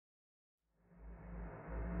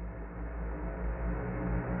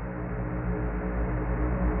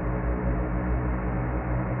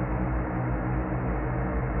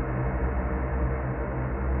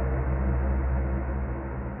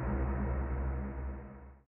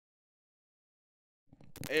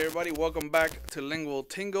Hey everybody, welcome back to Lingual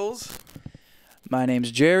Tingles. My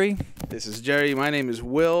name's Jerry. This is Jerry. My name is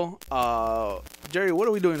Will. Jerry, what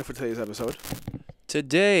are we doing for today's episode?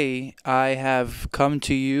 Today, I have come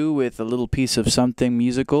to you with a little piece of something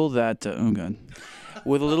musical that...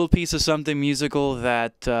 with a little piece of something musical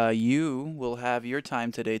that you will have your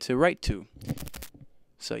time today to write to.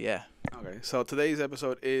 So, yeah. Okay, so today's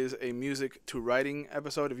episode is a music to writing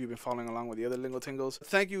episode if you've been following along with the other Lingual Tingles.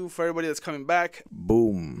 Thank you for everybody that's coming back.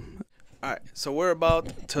 Boom. All right, so we're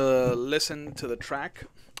about to listen to the track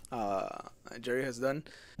Jerry has done.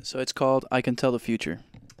 So it's called I Can Tell the Future.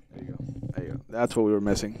 There you go. There you go. That's what we were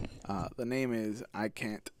missing. The name is I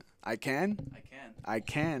Can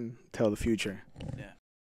Tell the Future. Yeah.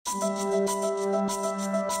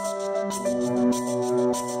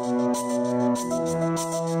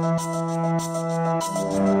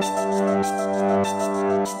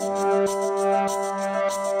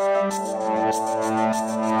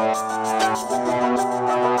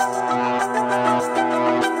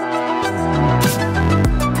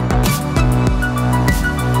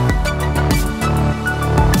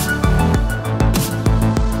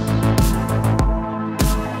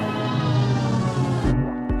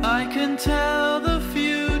 I can tell the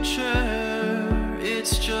future,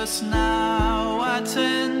 it's just now I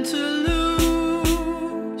tend to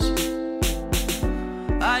lose.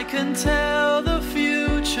 I can tell the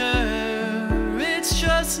future, it's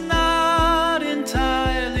just not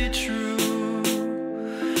entirely true.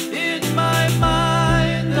 In my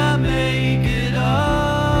mind I make it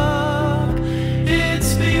up,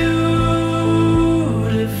 it's beautiful.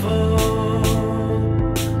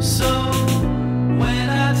 So when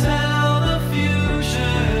I tell the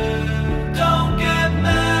future, don't get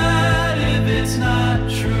mad if it's not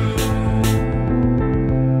true.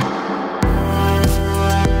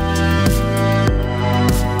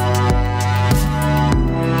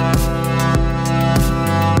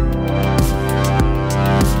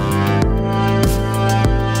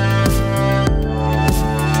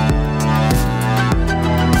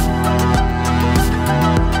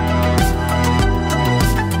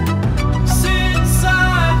 Since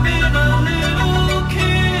I've been a little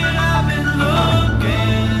kid, I've been looking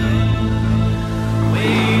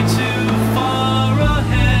way too far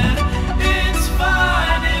ahead. It's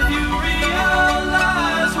fine if you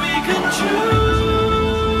realize we can choose.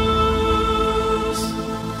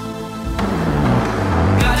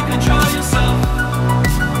 Gotta control yourself,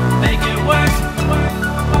 make it work.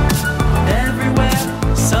 Everywhere,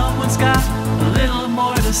 someone's got a little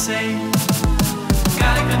more to say.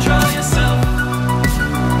 Gotta control yourself,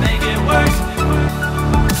 make it work.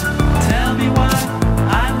 Tell me why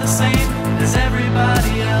I'm the same as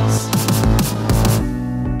everybody else.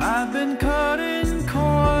 I've been cutting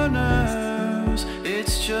corners,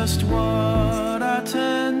 it's just what I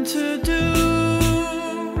tend to do.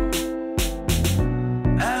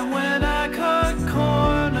 And when I cut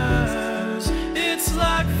corners, it's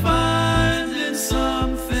like finding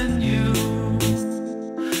something new.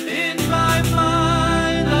 In my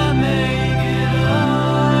mind I make it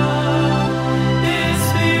up,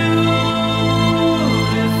 it's beautiful.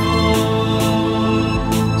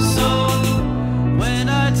 So when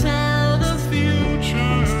I tell the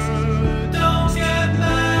future, don't get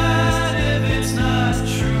mad if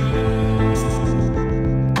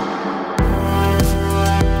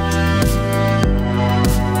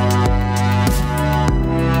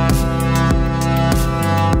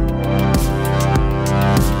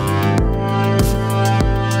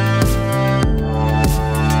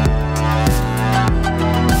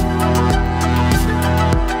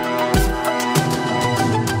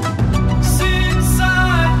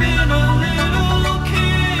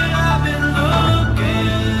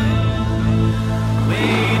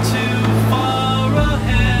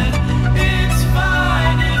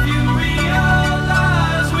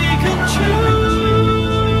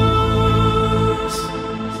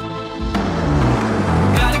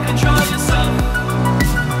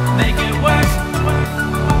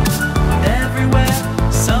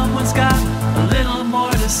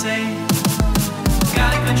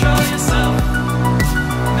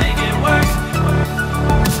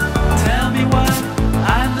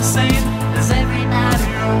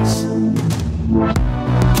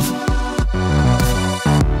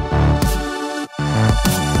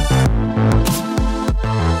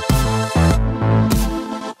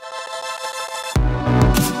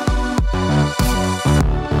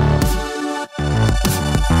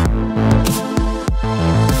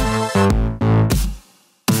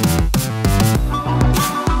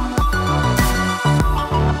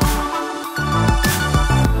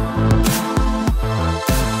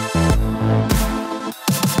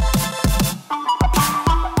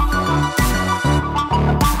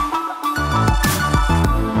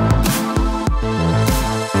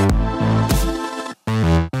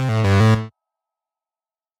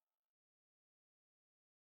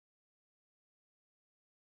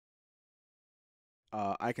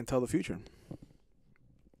I can tell the future.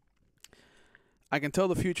 I can tell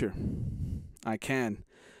the future. I can.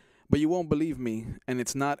 But you won't believe me, and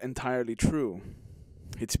it's not entirely true.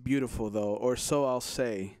 It's beautiful, though, or so I'll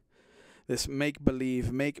say. This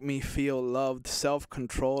make-believe, make me feel loved,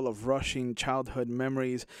 self-control of rushing childhood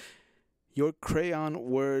memories. Your crayon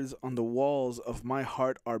words on the walls of my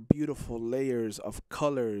heart are beautiful layers of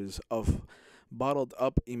colors, of bottled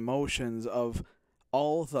up emotions, of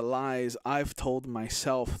all the lies I've told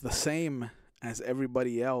myself, the same as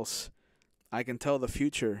everybody else. I can tell the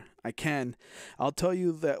future. I can. I'll tell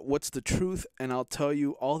you that what's the truth, and I'll tell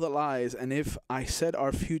you all the lies. And if I said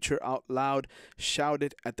our future out loud, shout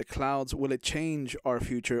it at the clouds, will it change our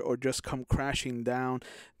future or just come crashing down?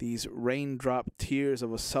 These raindrop tears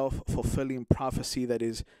of a self-fulfilling prophecy that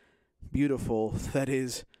is beautiful, that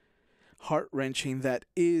is heart-wrenching, that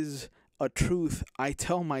is a truth. I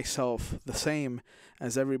tell myself the same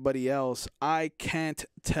as everybody else. I can't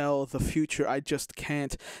tell the future. I just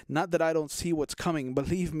can't. Not that I don't see what's coming.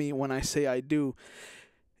 Believe me when I say I do.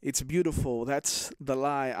 It's beautiful. That's the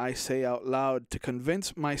lie I say out loud to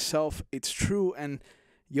convince myself it's true. And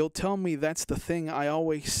you'll tell me that's the thing I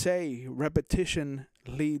always say. Repetition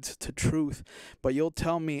leads to truth. But you'll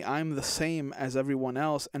tell me I'm the same as everyone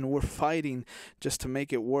else, and we're fighting just to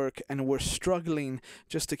make it work, and we're struggling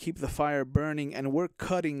just to keep the fire burning, and we're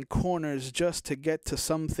cutting corners just to get to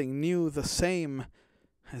something new, the same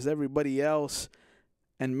as everybody else.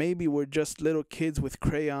 And maybe we're just little kids with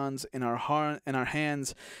crayons in our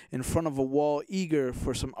hands, in front of a wall, eager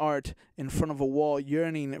for some art, in front of a wall,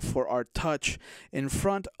 yearning for our touch, in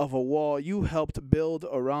front of a wall you helped build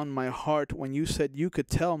around my heart when you said you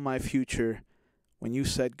could tell my future, when you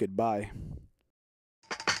said goodbye.